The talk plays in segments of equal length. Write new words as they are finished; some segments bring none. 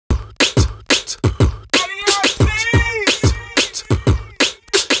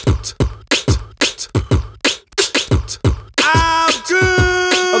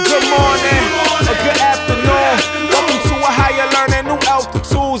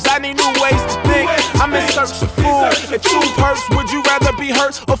rules, I need new ways to think. I'm in search of food. If truth hurts, would you rather be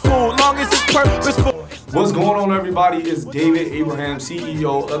hurt or fooled? Long as it's purposeful. What's going on, everybody? It's David Abraham,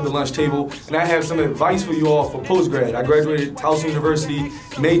 CEO of The Lunch Table, and I have some advice for you all for post-grad. I graduated Towson University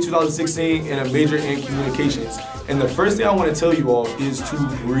May 2016 in a major in communications. And the first thing I want to tell you all is to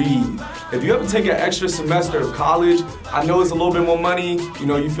breathe. If you have to take an extra semester of college, I know it's a little bit more money,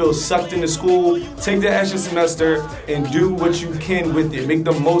 you feel sucked into school, take that extra semester and do what you can with it. Make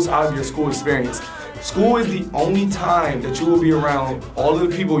the most out of your school experience. School is the only time that you will be around all of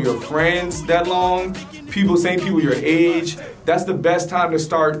the people, your friends that long, same people your age. That's the best time to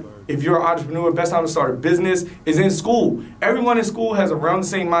start. If you're an entrepreneur, best time to start a business is in school. Everyone in school has around the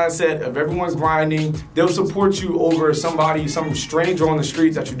same mindset of everyone's grinding. They'll support you over some stranger on the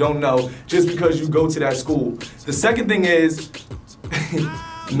street that you don't know just because you go to that school. The second thing is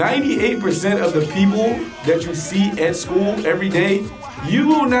 98% of the people that you see at school every day, you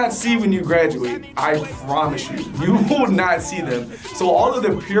will not see when you graduate. I promise you. You will not see them. So all of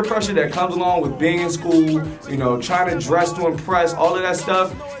the peer pressure that comes along with being in school, trying to dress to impress, all of that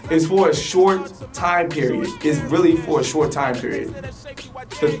stuff is for a short time period. It's really for a short time period.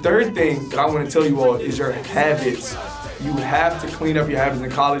 The third thing that I want to tell you all is your habits. You have to clean up your habits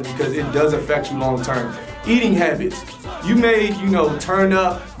in college because it does affect you long term. Eating habits. You may, turn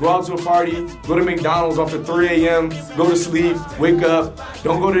up, go out to a party, go to McDonald's after 3 a.m., go to sleep, wake up,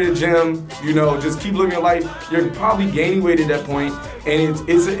 don't go to the gym, just keep living your life. You're probably gaining weight at that point, and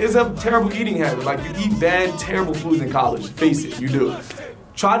it's a terrible eating habit. Like, you eat bad, terrible foods in college. Face it, you do.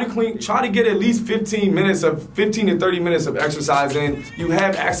 Try to get at least 15 to 30 minutes of exercise in. You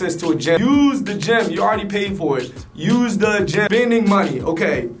have access to a gym. Use the gym. You already paid for it. Use the gym. Spending money.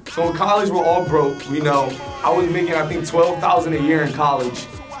 Okay, so in college we're all broke. We know. I was making, I think, $12,000 a year in college.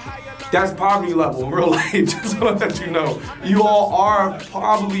 That's poverty level in real life, just so that you know. You all are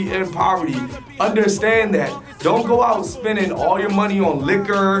probably in poverty. Understand that. Don't go out spending all your money on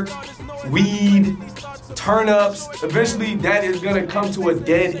liquor, weed, turn-ups. Eventually that is gonna come to a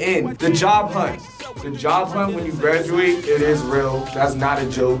dead end. The job hunt. The job hunt when you graduate, it is real. That's not a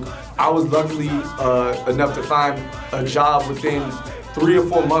joke. I was luckily enough to find a job within 3 or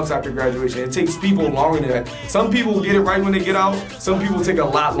 4 months after graduation. It takes people longer than that. Some people get it right when they get out. Some people take a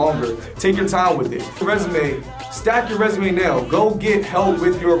lot longer. Take your time with it. Resume. Stack your resume now. Go get help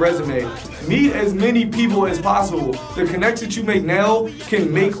with your resume. Meet as many people as possible. The connections you make now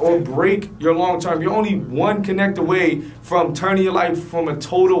can make or break your long term. You're only one connect away from turning your life from a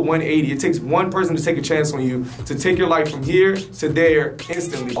total 180. It takes one person to take a chance on you to take your life from here to there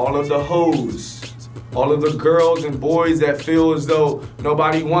instantly. All of the hoes, all of the girls and boys that feel as though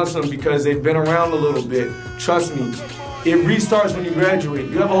nobody wants them because they've been around a little bit. Trust me, it restarts when you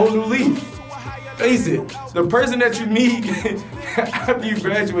graduate. You have a whole new leaf. Face it, the person that you meet after you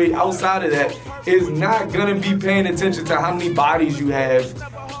graduate outside of that is not gonna be paying attention to how many bodies you have,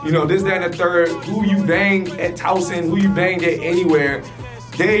 this, that, and the third, who you banged at Towson, who you banged at anywhere.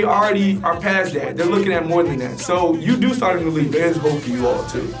 They already are past that. They're looking at more than that. So you do start a new leaf. There's hope for you all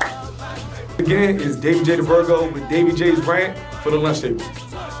too. Again, it's Davy J the Virgo with DavyJ's Rant for The Lunch Table.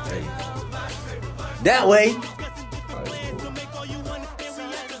 That way.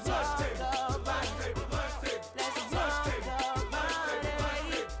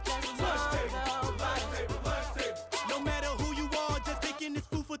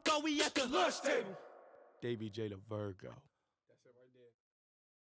 Davy J the Virgo.